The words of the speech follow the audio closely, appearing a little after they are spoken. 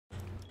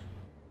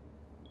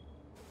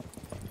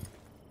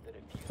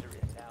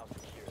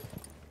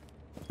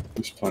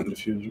Just plant the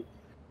diffuser.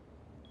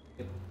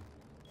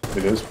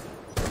 It is.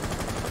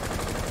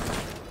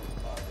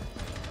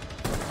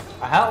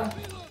 I have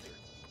him.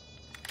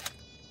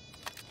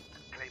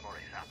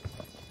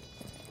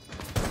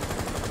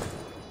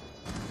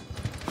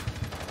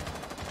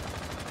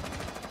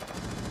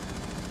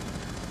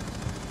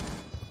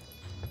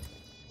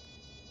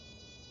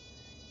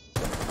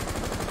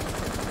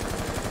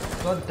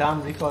 God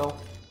damn recoil.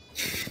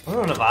 I'm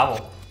running out of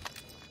ammo.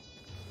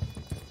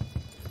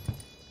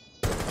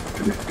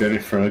 Get any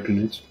frag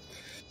grenades?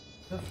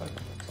 Perfect.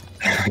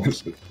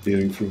 It's like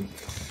hearing through.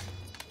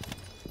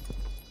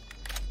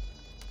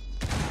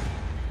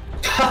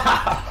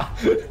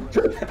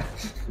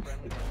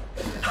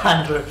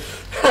 Andrew.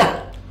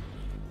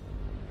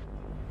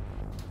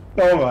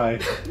 Oh my!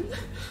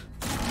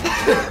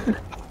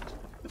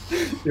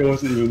 He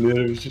wasn't even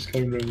there, he was just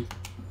coming round.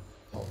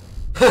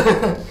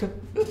 I've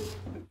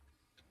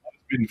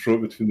been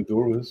thrown between the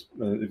doorways,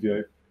 the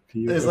VIP.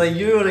 It's like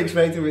you were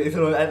expecting me to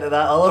throw it into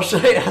that other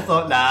side. I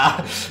thought,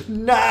 nah,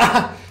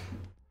 nah.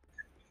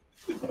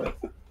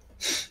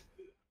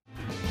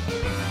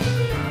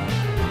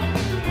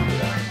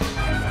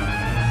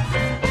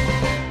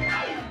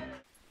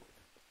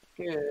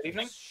 Good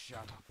evening.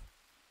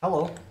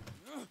 Hello.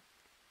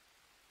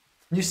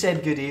 You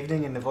said good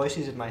evening, and the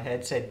voices in my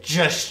head said,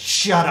 just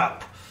shut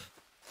up.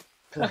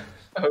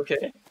 Okay.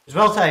 It was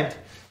well timed.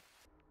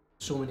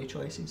 So many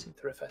choices.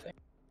 Terrific.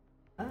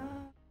 Ah.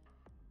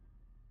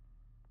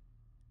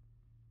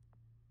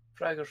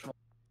 Fraggers from.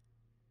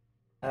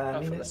 I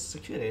mean, it's a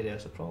secure area,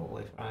 so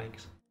probably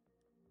frags.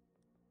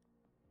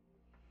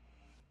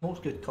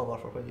 Most good cover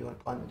for when you want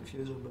to plant the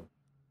diffuser, but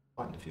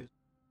plant diffuser.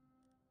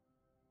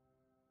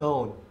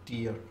 Oh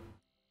dear.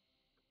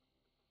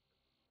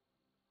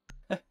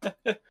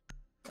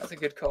 That's a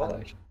good call,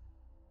 actually.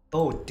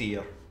 Oh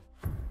dear.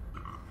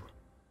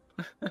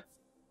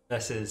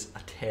 This is a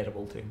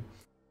terrible team.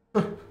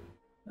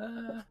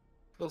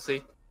 We'll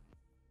see.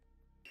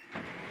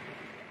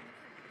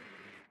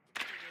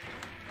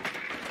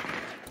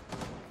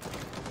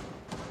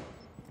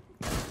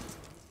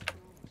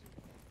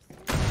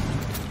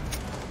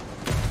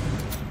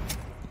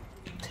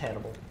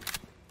 Terrible.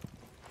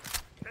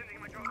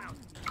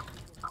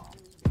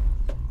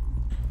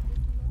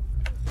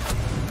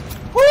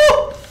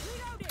 Woo!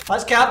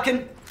 That's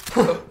Captain.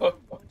 Oh,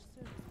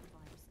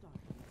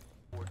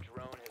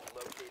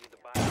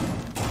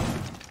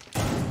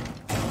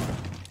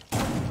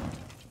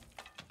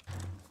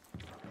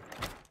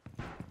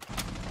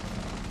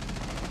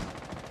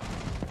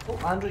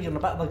 Andrew, you're in a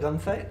bit of a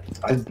gunfight.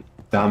 I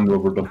damn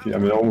rubber ducky. I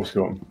mean, I almost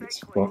got him. It's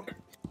fuck.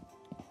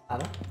 I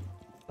know.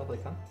 Probably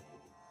can.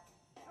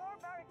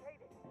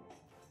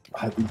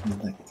 I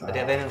didn't like that. Did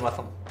you have anyone with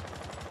him?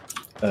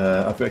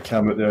 I've got a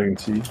cabinet there. I can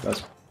see.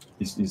 That's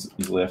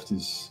he's left.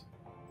 Is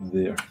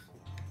there.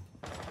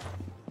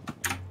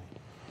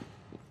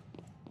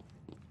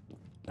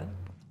 Okay.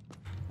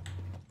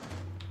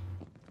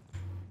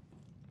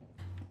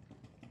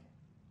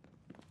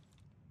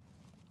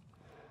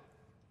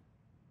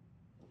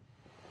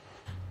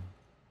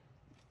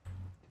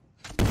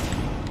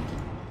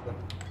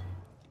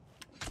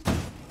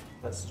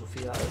 Let's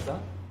Sophia out of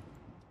that.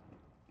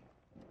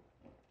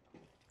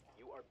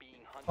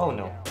 Oh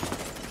no.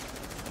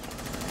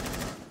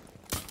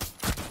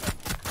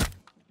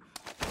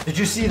 Did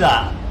you see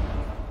that?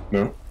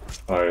 No,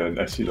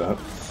 I see that.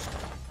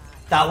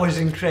 That was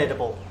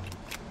incredible.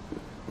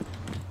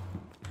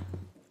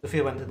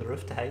 Sophia went to the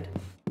roof to hide.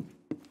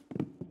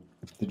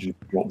 Did you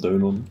drop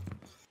down on him?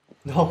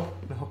 No,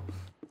 no.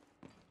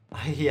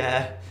 I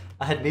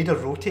had made a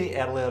rotate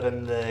earlier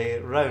in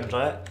the round,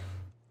 right?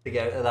 To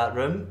get out of that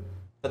room.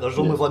 But there's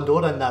only one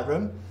door in that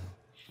room.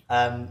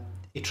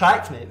 He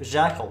tracked me, it was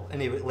Jackal, and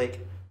he was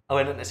like, I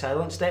went into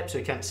silent step so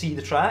he can't see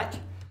the track.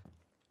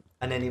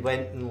 And then he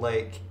went and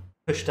like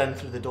pushed in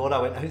through the door. I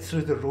went out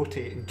through the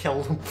rotate and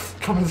killed him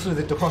coming through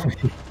the door.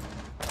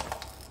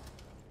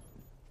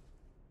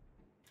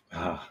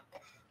 Ah.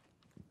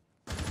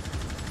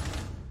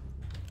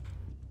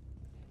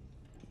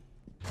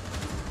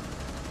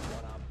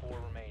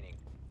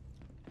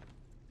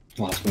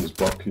 Last one's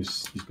Buck,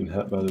 he's been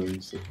hit by the way,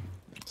 he's like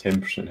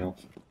 10%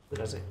 health.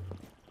 Where is he?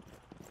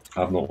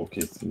 I've not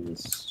located him,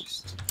 it's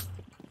just...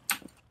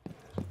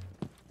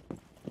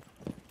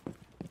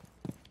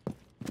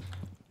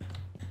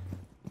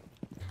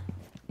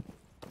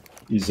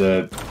 He's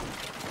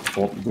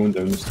going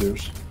down the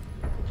stairs.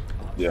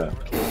 Yeah.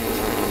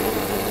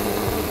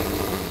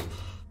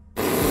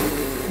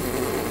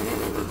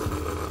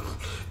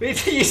 Wait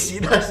till you see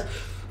this.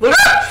 Look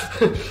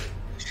at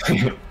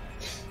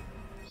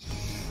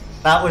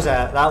that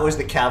was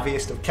the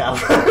caviest of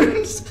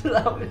caverns.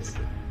 That was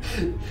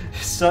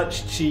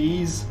such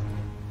cheese.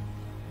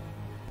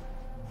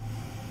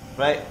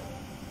 Right.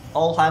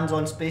 All hands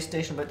on space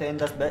station about to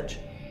end this bitch.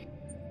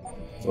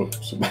 Oh,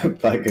 so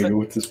that guy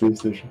go to the space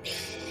station.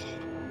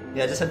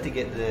 Yeah, I just had to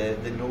get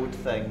the node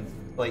thing.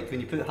 Like when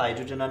you put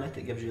hydrogen in it,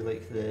 it gives you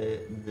like the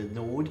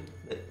node.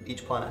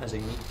 Each planet has a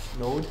unique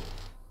node.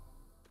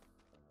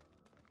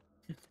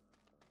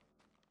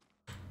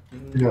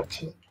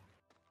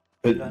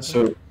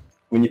 So,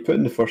 when you put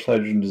in the first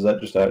hydrogen, does that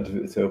just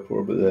activate the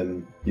teleporter, but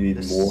then you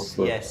need more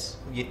for... Yes,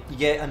 you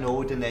get a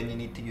node and then you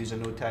need to use a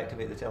node to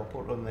activate the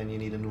teleporter, and then you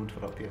need a node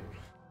for up here.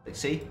 Like,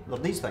 see, there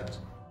are these things.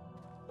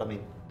 I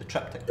mean, the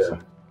triptychs. Yeah.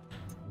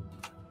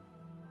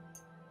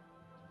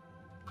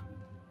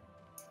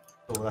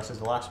 So this is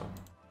the last one.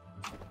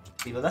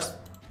 See what this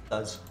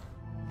does.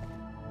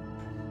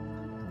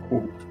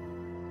 Oh,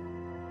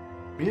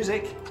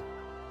 Music.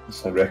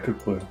 it's a record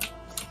player.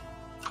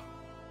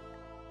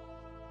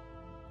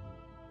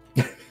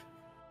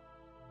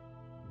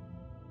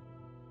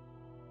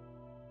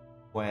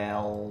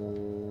 Well...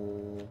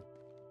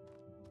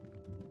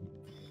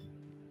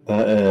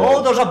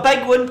 Oh, there's a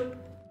big one!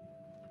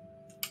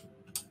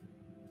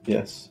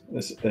 Yes, I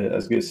was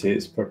going to say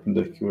it's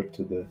perpendicular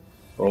to the...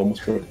 or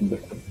almost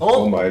perpendicular.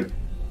 Oh! Oh my...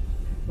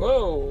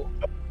 Whoa!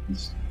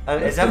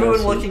 Is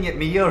everyone looking at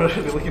me, or are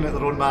they looking at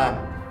their own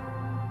man?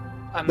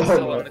 I'm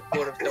still on the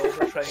core of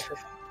Dover trying to...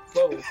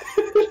 Whoa.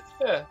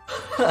 Yeah.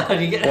 Are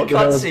you getting a What the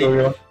hell is going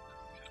cutscene? on?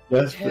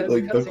 Yes, Yeah, but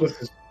like the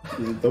cutscene.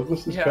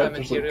 Douglas's Yeah, I'm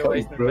character's like materialised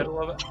cutting in the through. middle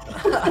of it.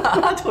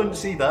 I don't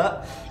see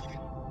that.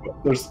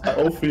 There's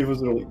all three of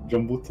us are like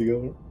jumbled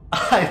together.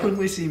 I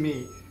only see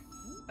me.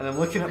 And I'm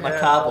looking at my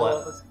Yeah, all of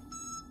tablet. us.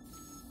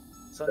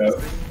 It's on the Yeah.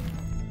 screen.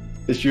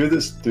 It's you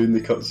that's doing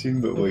the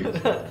cutscene, but like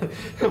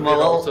my,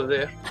 You're also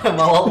little, there.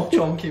 my little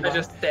chunky I man.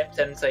 just stepped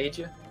inside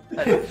you, and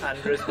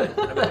Andrew's been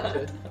about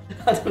to.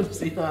 I don't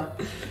see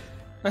that.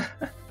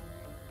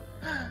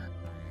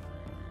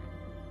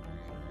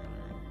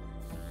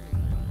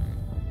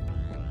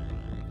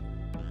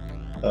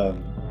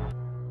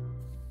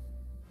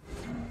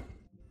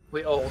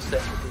 We all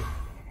separately.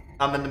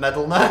 I'm in the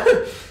middle now.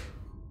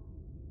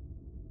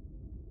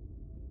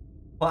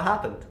 What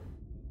happened?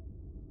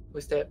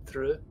 We stepped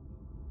through.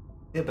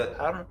 Yeah, but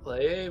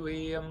Apparently,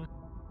 we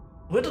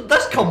where did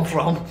this come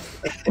from?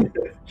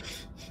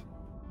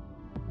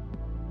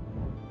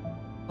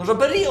 There's a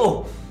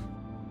burrito!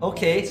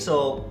 Okay,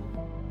 so...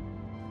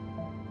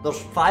 There's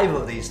 5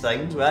 of these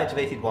things, we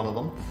activated one of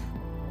them.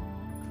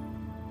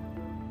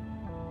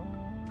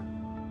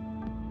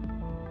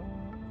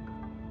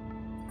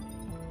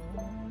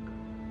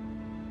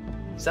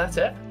 Is that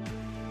it?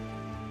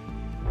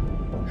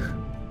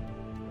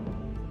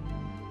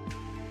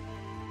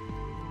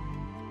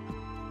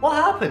 What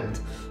happened?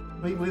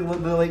 We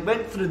like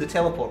went through the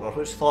teleporter,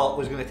 which thought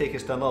was going to take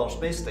us to another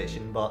space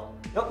station, but...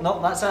 Nope,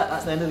 nope, that's it,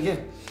 that's the end of the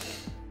game.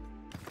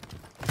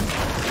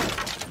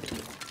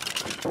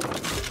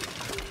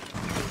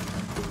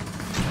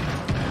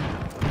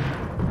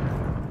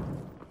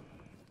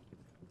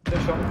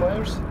 Fish on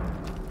players?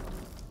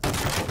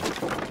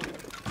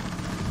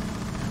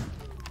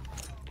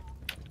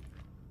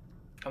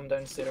 Come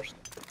downstairs.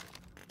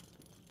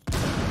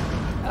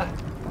 Ah.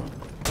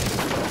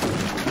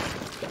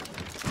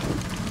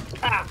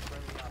 Ah!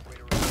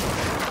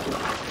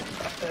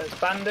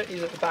 Bandit,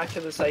 he's at the back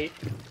of the site,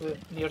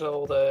 near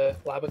all the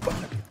lab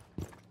equipment.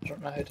 I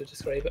don't know how to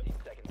describe it.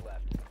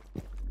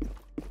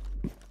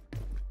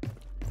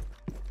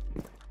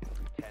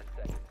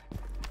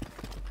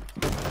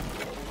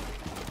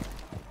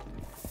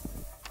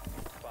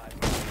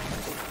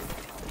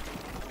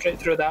 Straight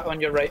through that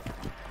on your right.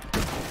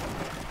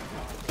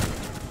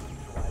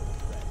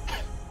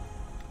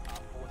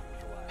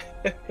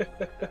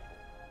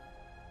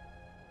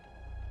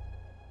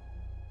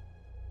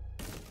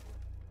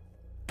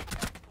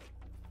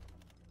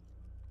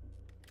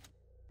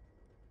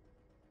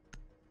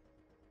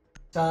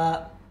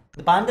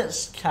 The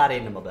bandits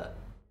carrying him a bit.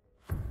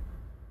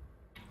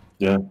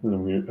 yeah,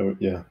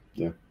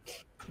 yeah.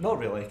 Not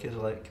really, because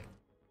like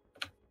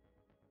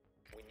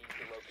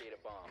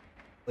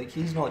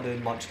he's not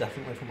doing much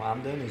differently from what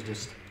I'm doing, he's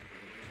just...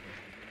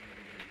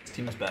 His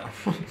team's better.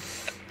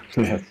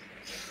 Yeah.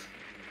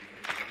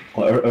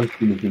 Well, our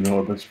team has been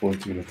all about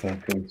sponsoring and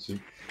attacking, so...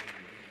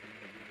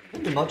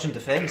 Don't do much in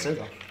defence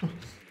either.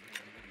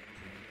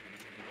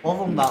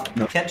 Other than that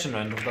No. kitchen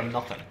round, we've done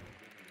nothing.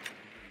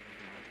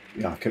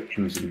 Yeah,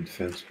 Kitchen was in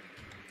defence.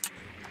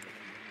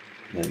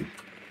 Then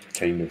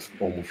kind of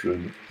almost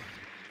ruined it.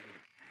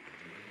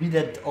 We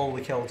did all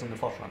the kills in the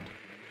first round.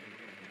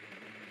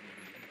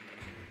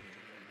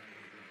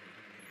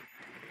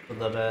 For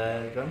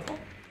the ground floor?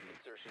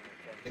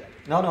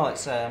 No,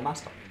 it's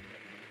master.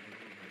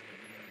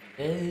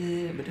 We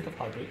do have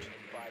hard reach.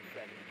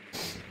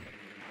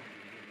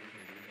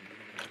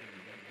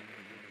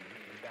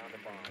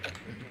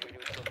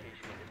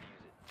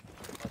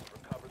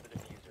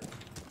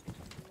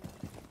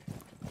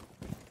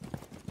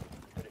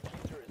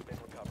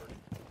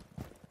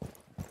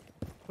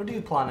 Where do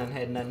you plan on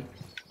heading in?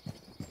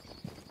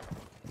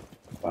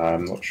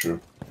 I'm not sure.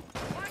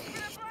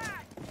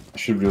 I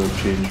should really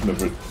change my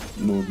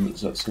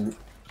movements, that's it.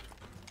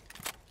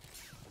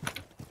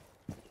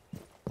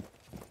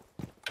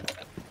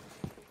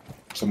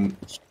 Some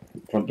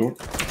front door.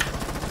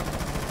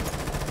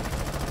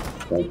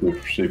 I'll go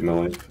for save my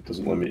life. It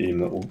doesn't let me aim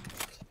that low.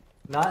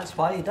 Nah, that's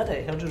why he did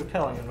it. He heard you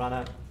repelling and ran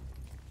out.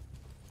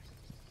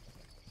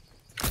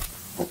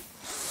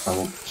 I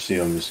won't say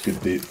on this good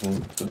date for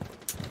it, but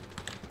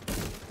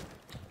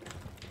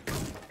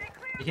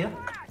You here?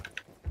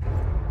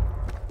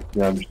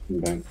 yeah, I'm just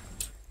going down.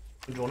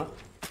 I'm drawing it.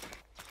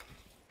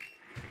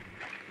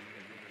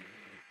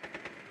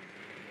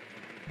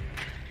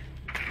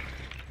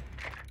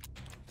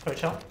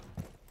 Crouch up.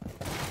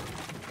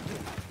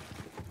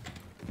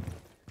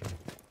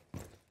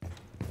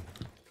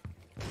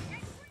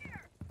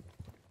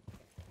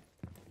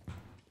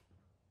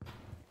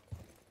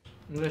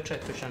 I'm going to try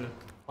to push in and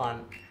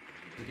plant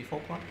the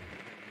default plant.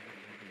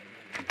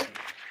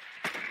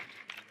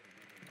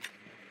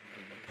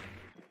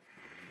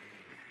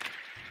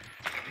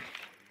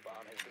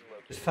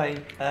 It's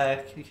fine.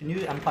 Can you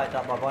impact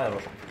that barbed wire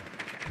or something?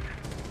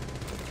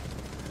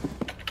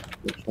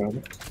 Let's try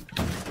it.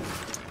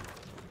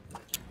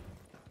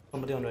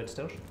 Somebody on red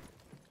stairs.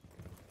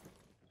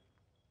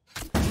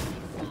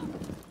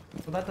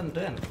 Well, that didn't do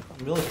anything.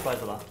 I'm really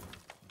surprised with that.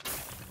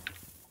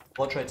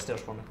 Watch red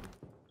stairs for me.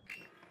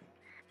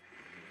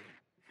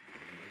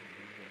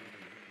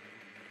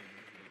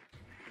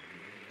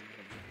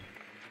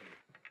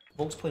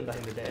 Volk's playing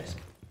behind the desk.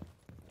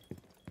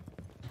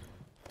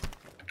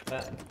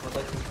 I'd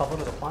like some cover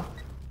of the plan.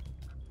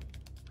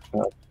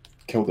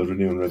 Killed the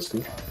Rooney on red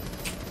stairs.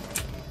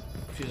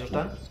 Fuser's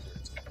down.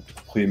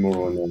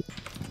 Claymore on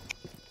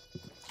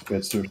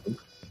red stairs.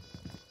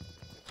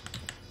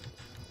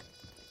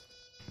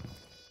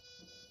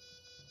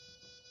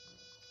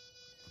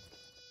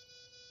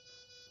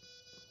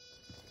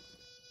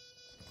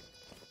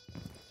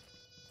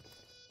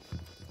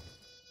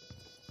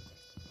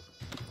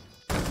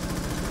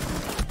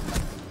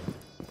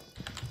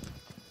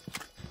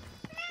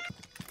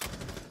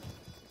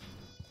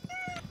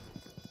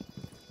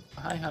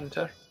 Hi,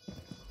 Hunter.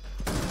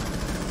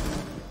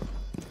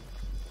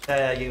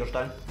 Jaeger's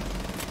down.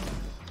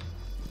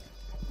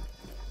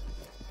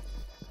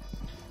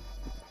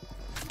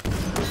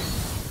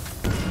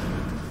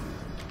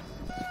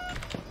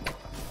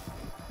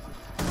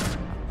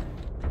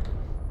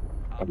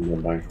 I'm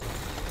going down.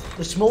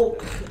 The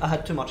smoke, I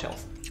had too much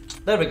health.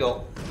 There we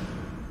go.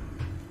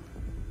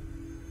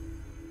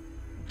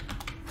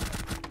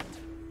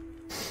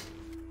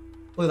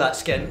 Look at that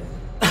skin.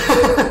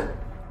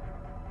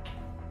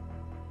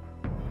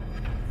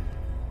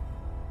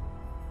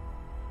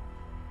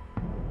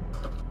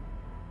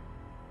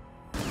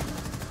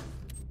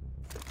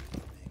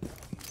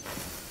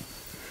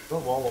 Got a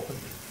wall open.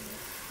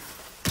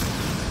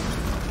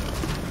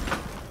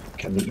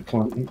 Can't make the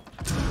planting.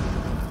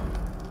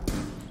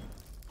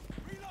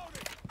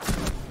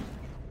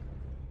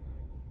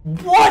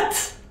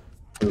 What?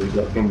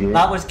 That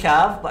That was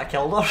Cav, but I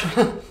killed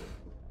her.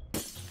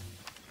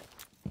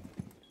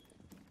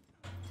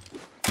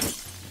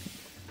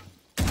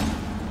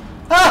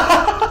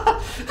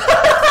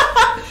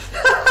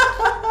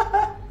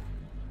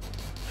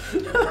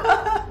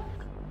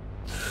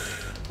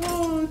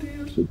 Oh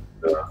dear.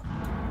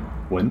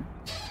 Win.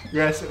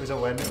 Yes, it was a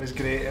win. It was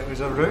great. It was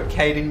a rook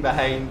hiding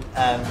behind.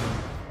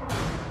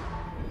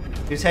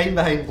 He was hiding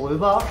behind blue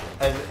bar,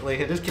 and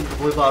like I just kicked the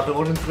blue bar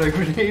door and threw a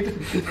grenade.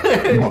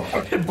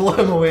 It blew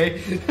him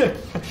away.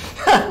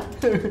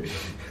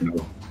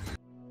 No.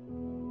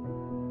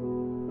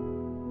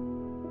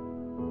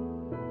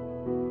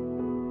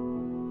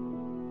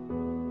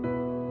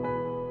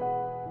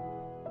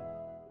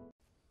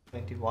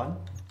 $21.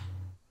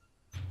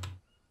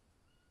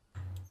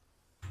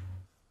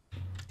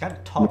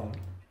 Can't talk.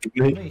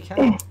 No, you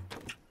can't.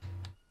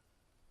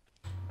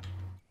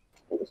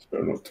 It's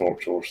better not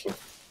torch or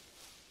stuff.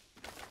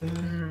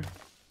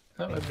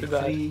 That would be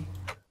bad. 23,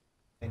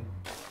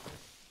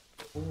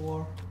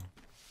 4,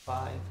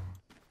 5,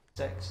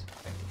 6,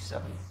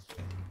 27,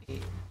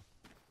 28,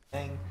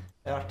 9,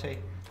 30,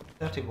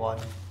 31,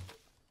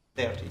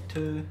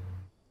 32,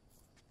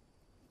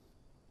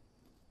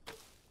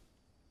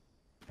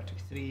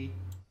 33.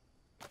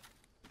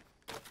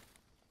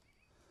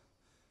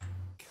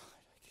 God,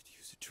 I could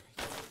use a drink.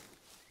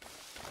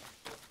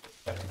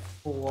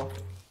 34.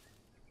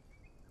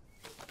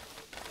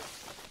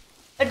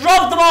 I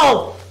dropped them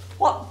all!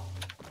 What?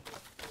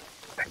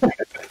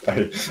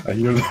 I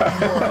hear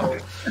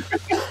that.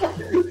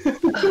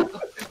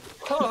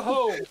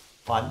 Oh,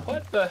 1,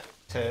 what the?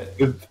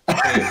 2,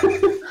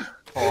 3,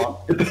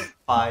 4,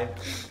 5,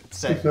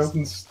 6,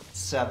 2000s.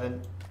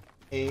 7,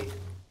 8.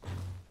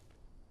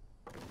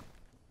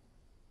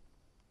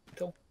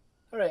 Cool.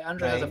 Alright,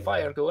 Andrew has a Nine.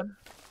 fire going.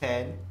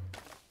 10.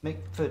 Make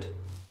food.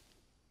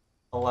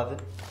 11.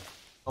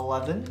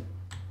 11.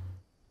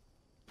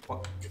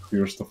 What?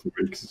 Clear stuff away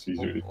because it's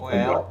easier to come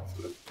Well. back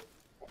to it.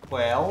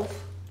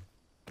 12.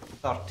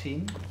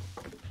 13.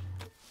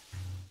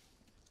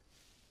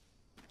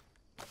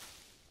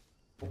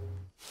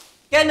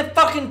 Get in the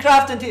fucking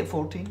crafting table.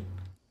 14.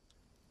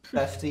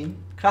 15.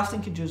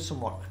 Crafting could use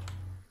some work.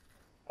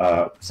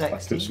 I put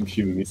 16. some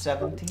human meat.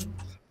 17.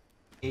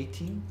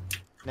 18.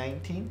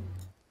 19.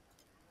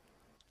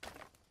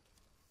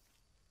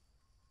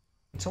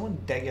 Can someone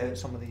dig out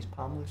some of these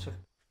palm leaves?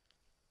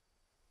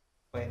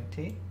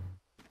 20.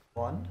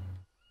 1.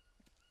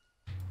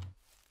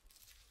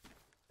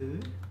 2.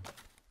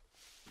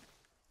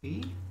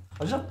 See?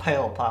 There's a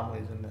pile of palm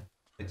leaves in the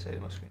right side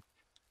of my screen.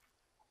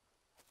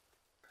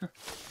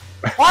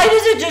 Why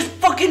does it just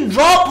fucking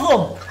drop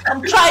them?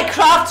 I'm trying to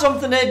craft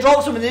something and it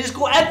drops them and they just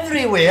go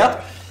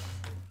everywhere.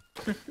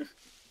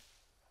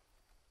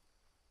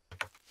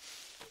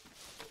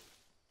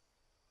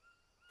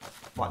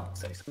 One,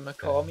 It's like some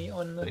macaw meat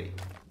on the 3,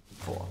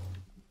 4,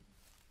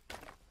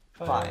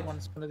 fire 5.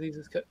 once one of these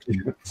is cooked.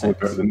 Probably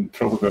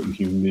better than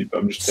human meat, but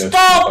I'm just testing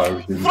Stop if I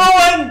was human.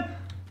 throwing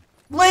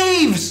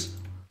leaves!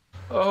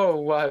 Oh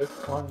wow.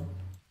 1,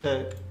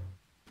 2,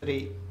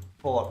 3,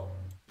 4,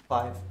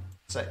 5,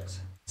 6,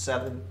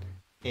 7,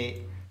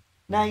 8,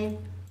 9,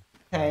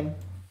 10,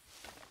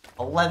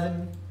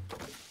 11,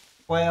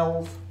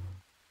 12,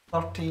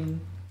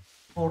 13,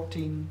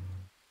 14,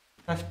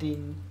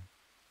 15,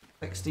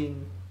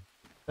 16,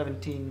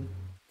 17,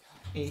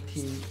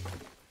 18.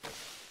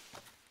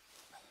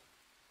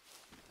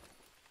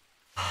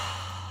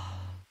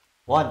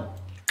 One,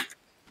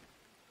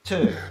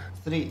 2,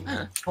 3,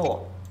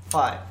 4,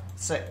 5,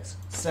 6,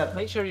 7,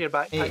 Make sure your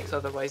backpack's 8,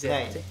 otherwise 9,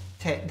 empty.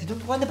 10. They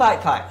don't want the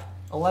backpack.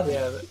 11.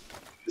 Yeah, but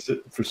Is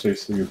it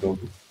precisely your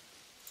building?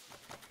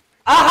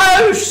 A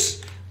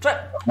house!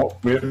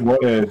 Where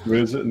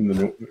is it in the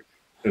notebook?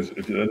 Is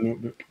it in the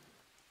notebook?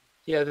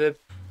 yeah,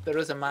 there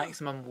is a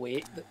maximum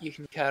weight that you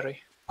can carry.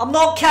 I'm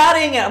not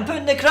carrying it. I'm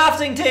putting the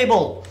crafting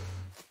table.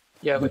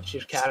 Yeah, which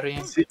you're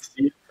carrying.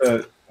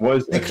 What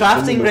is The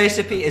crafting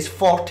recipe is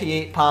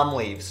 48 palm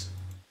leaves.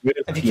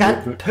 If you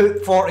can't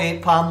put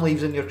 48 palm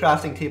leaves in your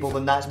crafting table,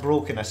 then that's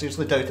broken. I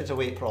seriously doubt it's a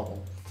weight problem.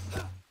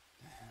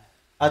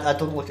 I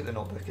don't look at the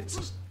notebook. It's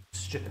just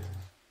stupid.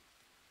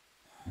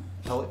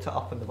 I looked it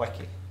up in the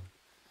wiki.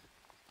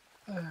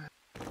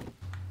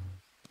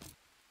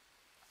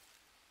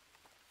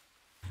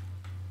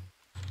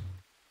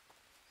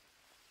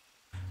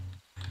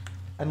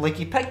 And like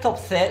he picked up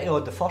 30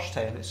 odd the first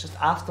time, it's just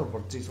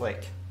afterwards he's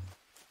like,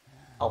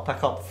 I'll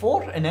pick up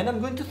 4 and then I'm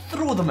going to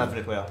throw them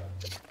everywhere.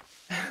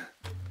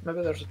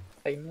 Maybe there's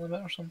a time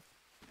limit or something.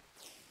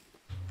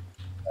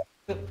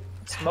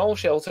 Small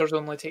shelters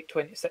only take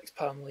 26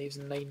 palm leaves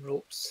and 9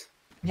 ropes.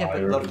 Yeah,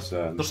 Fire but is,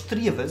 there's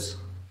 3 of us.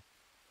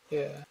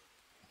 Yeah.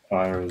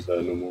 Fire is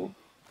no more.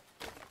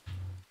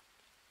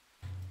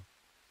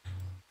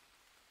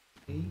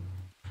 3,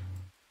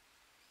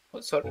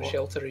 What sort of 4,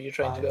 shelter are you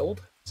trying to 5,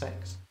 build?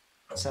 6,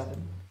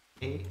 7,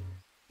 8,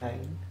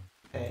 9,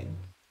 10,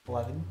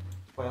 11,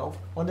 12.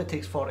 One that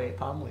takes 48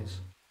 palm leaves.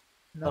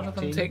 None of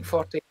them 13, take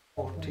 40.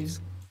 14,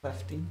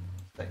 15,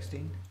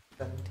 16,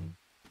 17,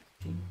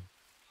 18,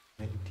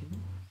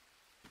 19.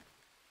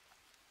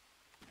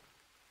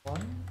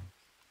 1,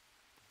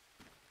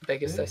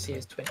 Biggest I see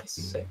is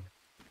 26.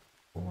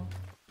 4,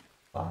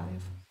 5.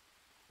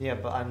 Yeah,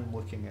 but I'm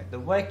looking at the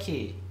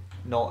wiki,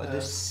 not at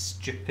this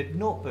stupid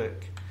notebook.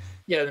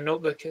 Yeah, the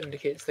notebook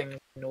indicates things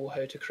you know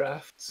how to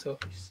craft, so.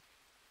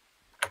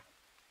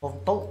 Well,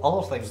 I've built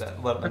other things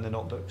that weren't in the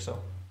notebook, so.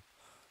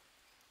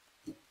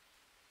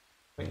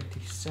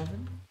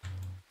 27,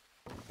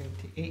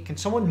 28. Can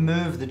someone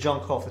move the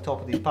junk off the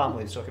top of these palm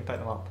leaves so I can pick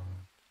them up?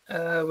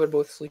 We're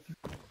both sleeping.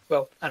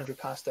 Well, Andrew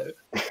passed out.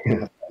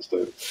 That's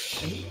it.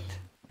 8,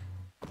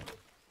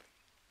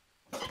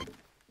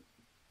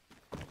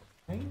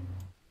 9.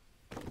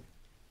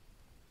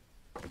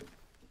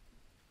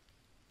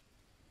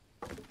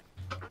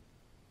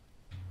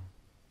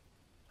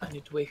 I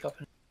need to wake up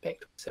and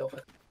pick myself.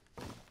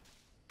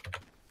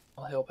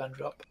 I'll help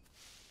Andrew up.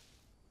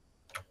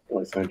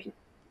 Right, thank you.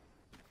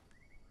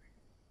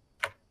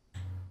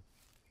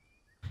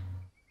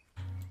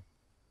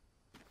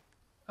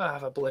 I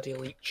have a bloody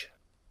leech.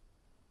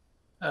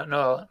 No,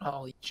 not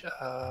a leech.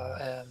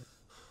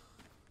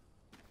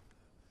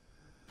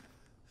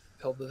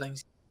 Called the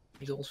things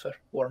needles for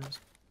worms.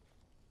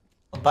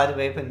 By the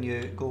way, when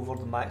you go over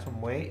the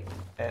maximum weight,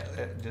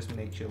 it just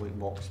makes you like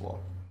walk slower.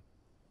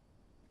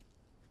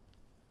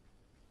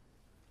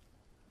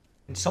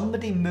 Can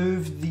somebody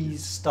move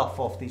these stuff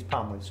off these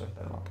palm leaves so I can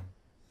pick them up?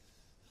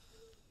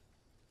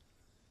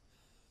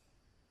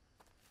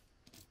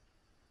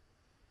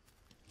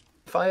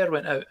 Fire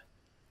went out.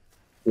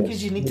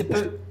 Because you need to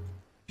put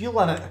fuel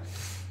in it.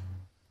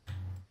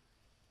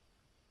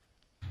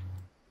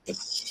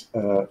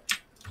 Uh,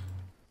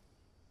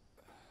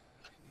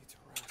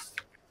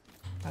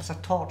 That's a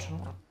torch,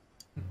 isn't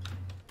it?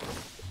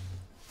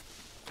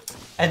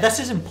 And this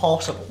is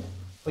impossible.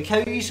 Like, how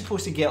are you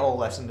supposed to get all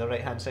this on the right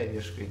hand side of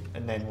your screen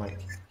and then, like,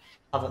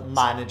 have it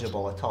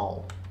manageable at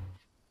all?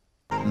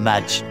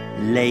 Much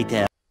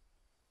later.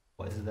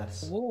 What is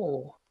this?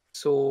 Whoa.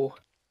 So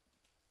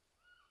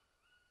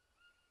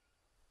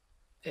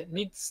it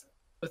needs,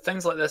 with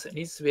things like this, it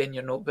needs to be in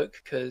your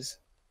notebook because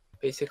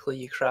basically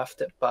you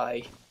craft it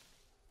by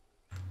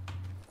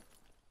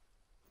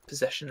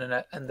positioning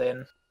it and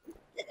then.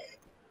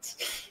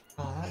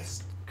 Oh,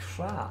 that's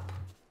crap.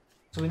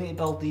 So we need to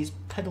build these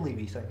piddly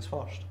wee things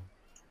first.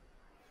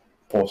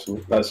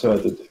 possible. That's how I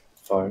did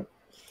fire.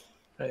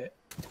 Right.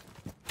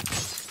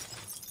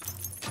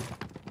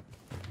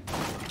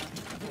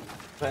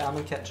 Right, I'm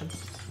in the kitchen.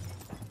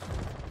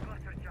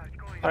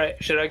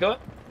 Alright, should I go?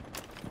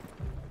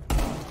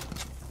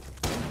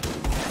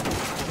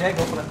 Yeah,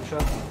 go for it,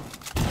 sure.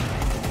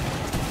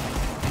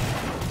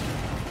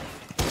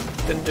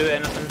 Didn't do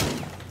anything.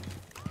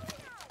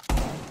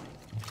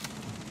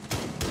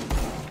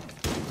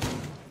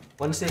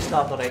 Once they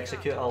start their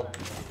execute, I'll...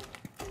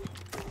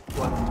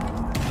 Go on.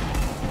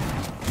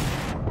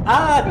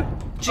 Ah!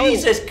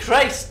 Jesus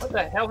Christ! What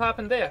the hell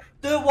happened there?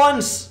 Do it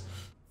once!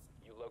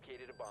 You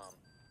located a bomb.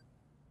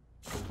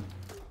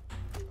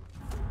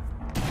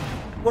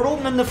 We're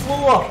opening the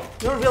floor!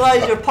 You don't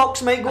realise your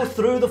pucks might go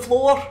through the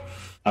floor?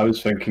 I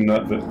was thinking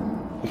that, but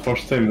the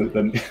first time that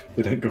didn't,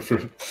 they didn't go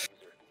through. It's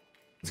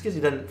because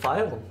you didn't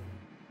fire them.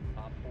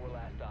 Op 4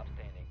 last stop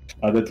standing.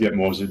 I did get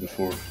Mozzie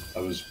before I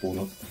was blown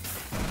up.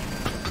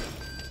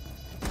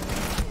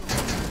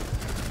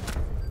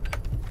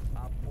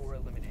 Op 4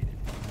 eliminated.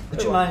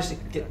 Did you manage to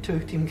get 2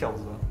 team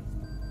kills though?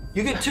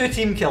 You get 2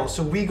 team kills,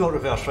 so we got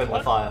reverse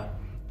friendly fire.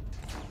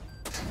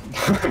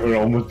 We're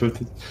almost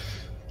booted.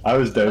 I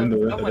was down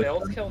though. Someone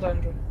else killed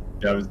Andrew.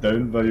 Yeah, I was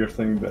down by your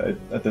thing, but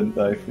I didn't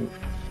die from it.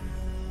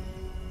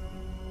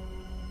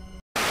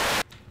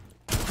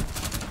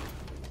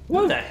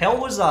 What the hell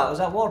was that? Was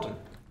that Warden?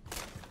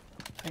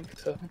 I think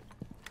so.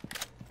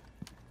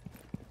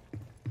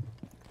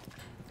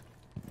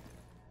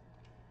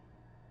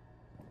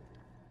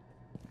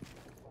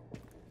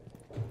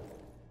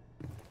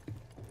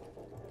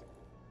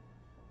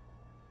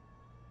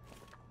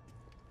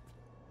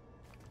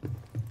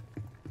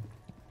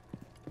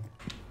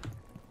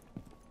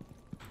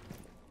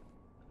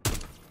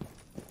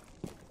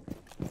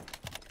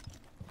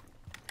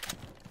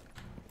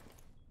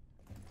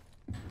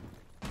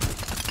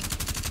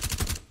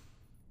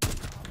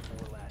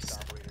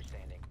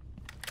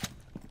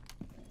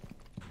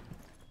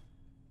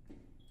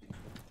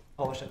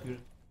 Oh shit, good.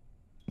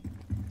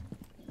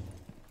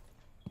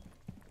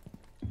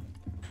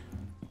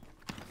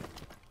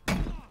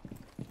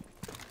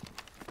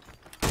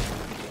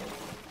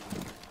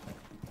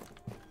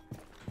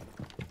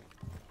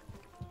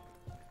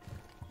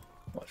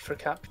 Watch for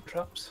capture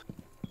traps.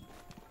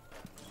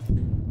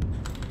 And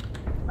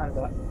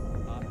that.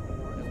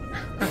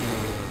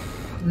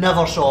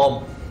 Never saw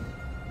him.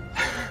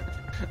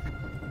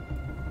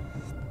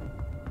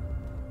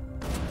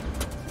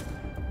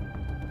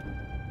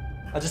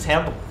 I just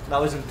heard him. That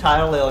was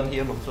entirely on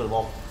hearing him through the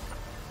wall.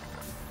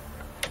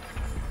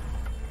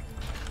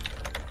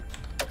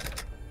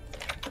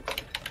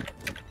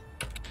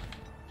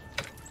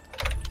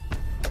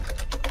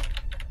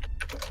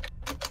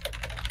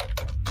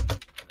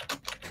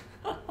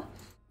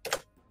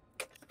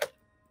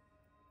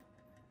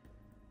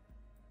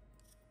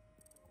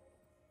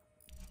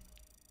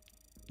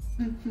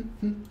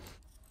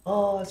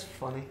 Oh, that's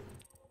funny.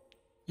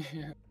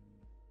 Yeah.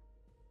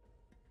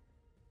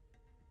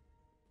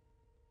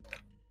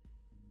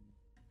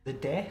 The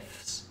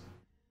deaths.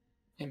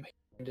 In my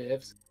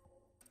devs.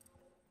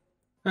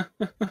 I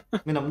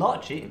mean, I'm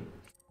not cheating.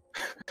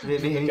 They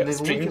Get a look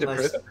stream at to my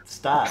prove it.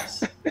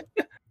 stats.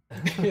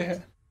 Yeah.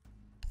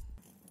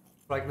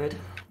 Fragment.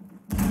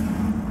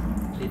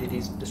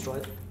 DDD's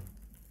destroyed.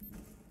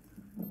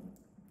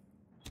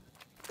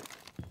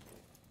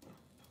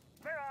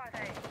 Where are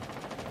they?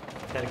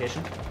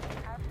 Interrogation.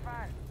 Have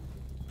fun.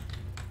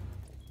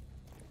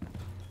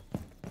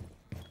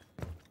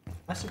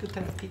 That's a good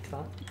time to peek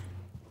that.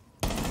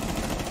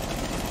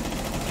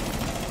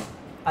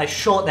 I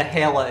shot the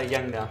hell out of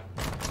Young there.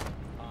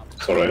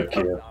 It's alright,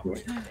 yeah.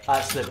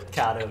 That's the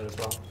carrier as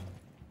well.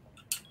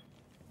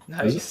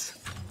 Nice.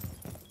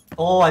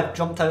 Oh, I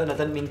jumped out and I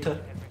didn't mean to.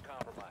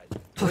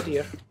 Oh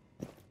dear.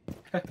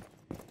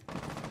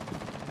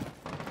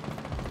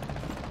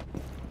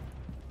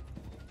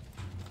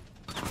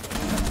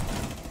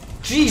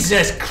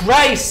 Jesus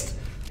Christ!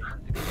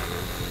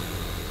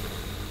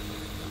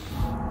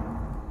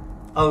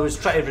 I was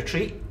trying to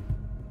retreat.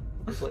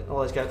 I was like,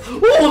 oh, this guy. Oh,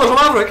 there's a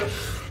maverick!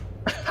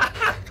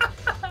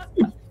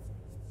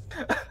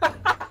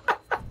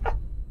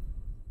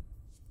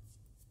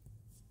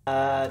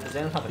 Does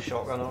anyone have a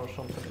shotgun or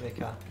something to make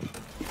a...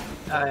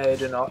 I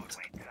do not.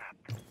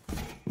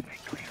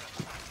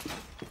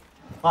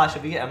 Ah,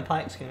 should we get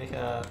impacts? Can we make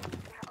a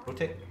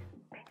rotate?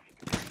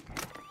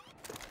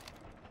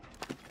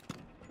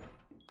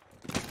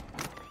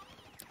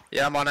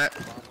 Yeah, I'm on it.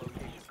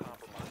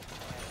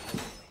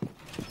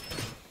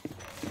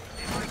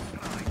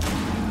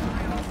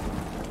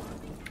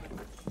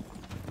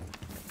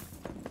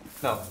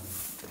 No.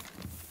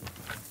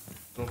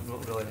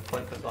 Not really the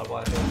point because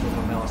otherwise I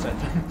don't know what I said.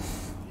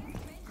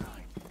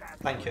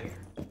 Thank you.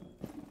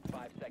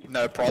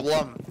 No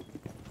problem.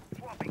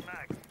 Swapping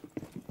mags.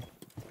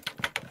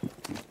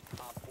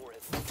 Op 4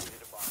 has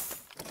located a bomb.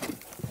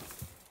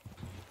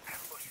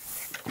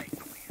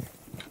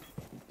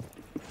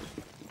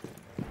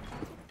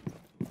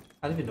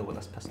 I don't even know what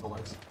this pistol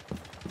is.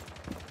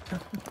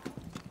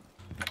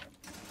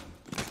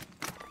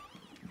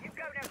 You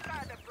go no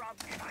further from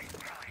I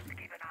try to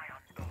keep an eye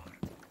on board.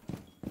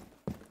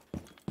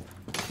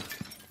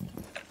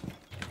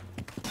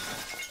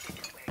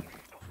 Where you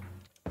stop.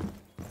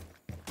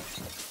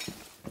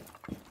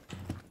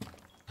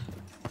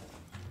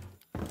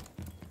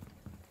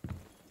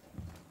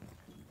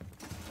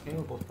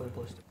 both playing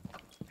ballistic.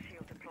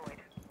 Shield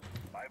deployed.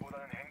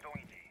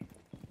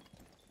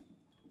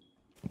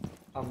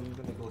 I'm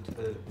gonna go to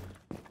the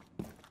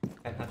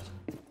penthouse.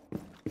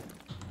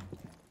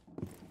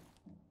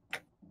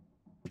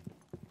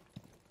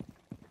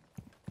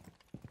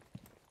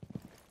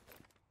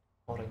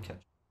 Or in kitchen.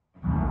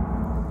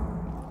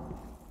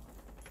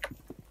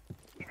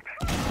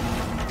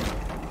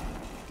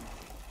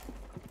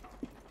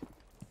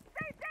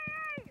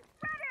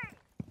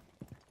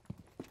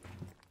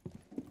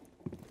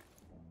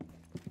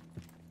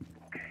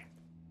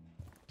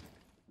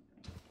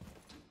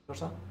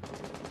 Where's that?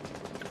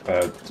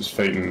 Just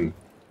fighting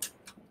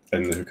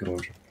in the hookah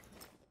launcher.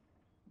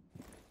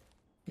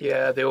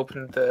 Yeah, they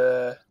opened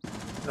the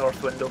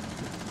north window.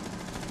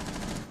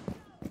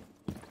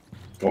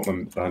 Got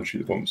them banshee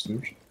at the bottom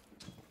stairs.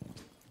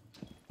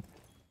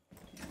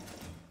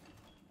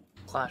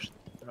 Clashed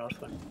the north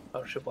one.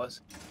 Or she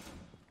was.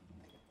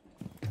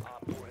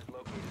 Op 4 has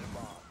located a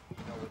bomb. You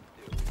know what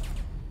to do.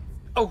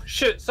 Oh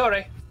shit,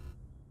 sorry.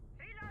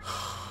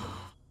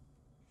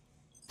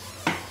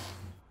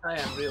 I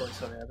am really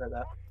sorry about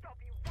that. Stop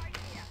you right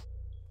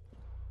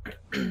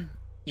here.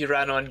 You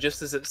ran on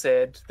just as it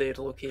said they'd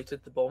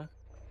located the bomb.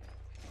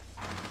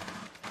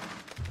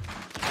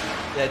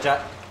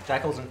 Yeah,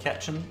 Jackal's in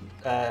kitchen.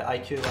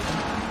 IQ 11.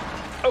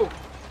 Oh!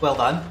 Well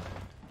done.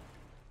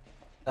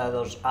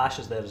 There's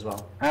Ashes there as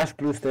well. Ash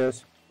blue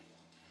stairs.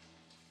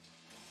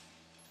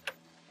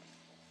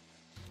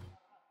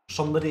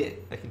 Somebody,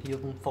 I can hear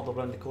them further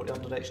around the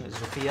courtyard direction. It's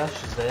Sophia,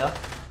 she's there.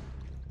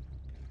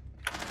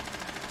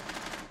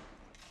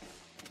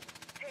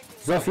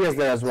 Zophia's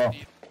there as well.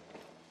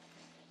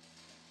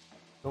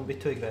 Don't be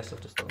too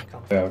aggressive, just let them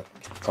come. Yeah,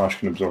 Clash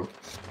can absorb.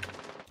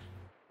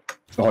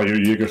 Oh, your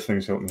Jaeger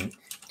thing's helping me.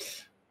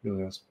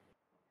 Really is.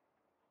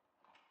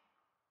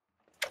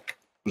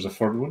 There's a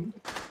third one.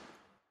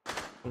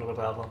 Don't know where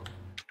the other.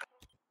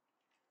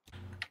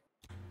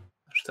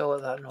 They're still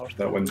at that north.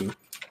 That window.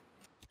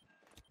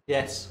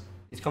 Yes,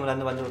 he's coming in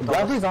the window. with the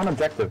Bradley's on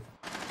objective.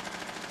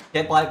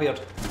 Get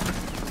Blackbeard.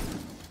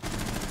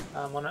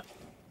 I'm on it.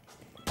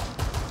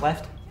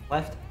 Left,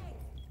 left.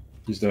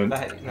 He's down. No,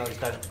 he's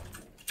down.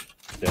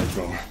 Yeah, he's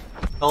wrong.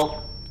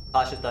 Oh,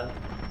 Ash is down.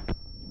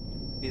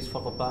 He's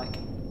further back.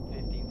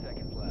 15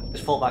 seconds left.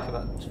 Just fall back a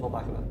bit. Just fall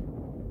back a bit.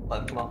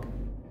 Let him come up.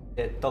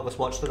 Yeah, Douglas,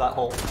 watch through that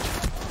hole.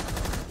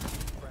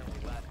 Friendly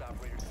last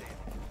operator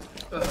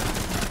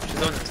standing.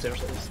 She's on the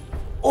stairs at least.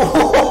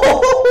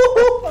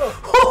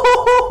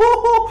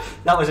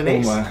 That was an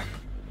ace. Oh my.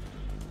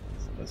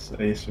 That's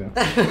an ace, yeah.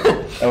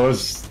 I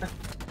was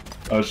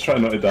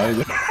trying not to die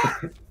there.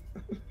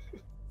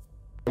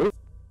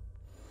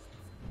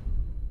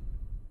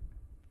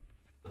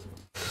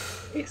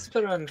 Ace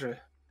for Andrew.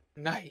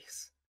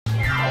 Nice.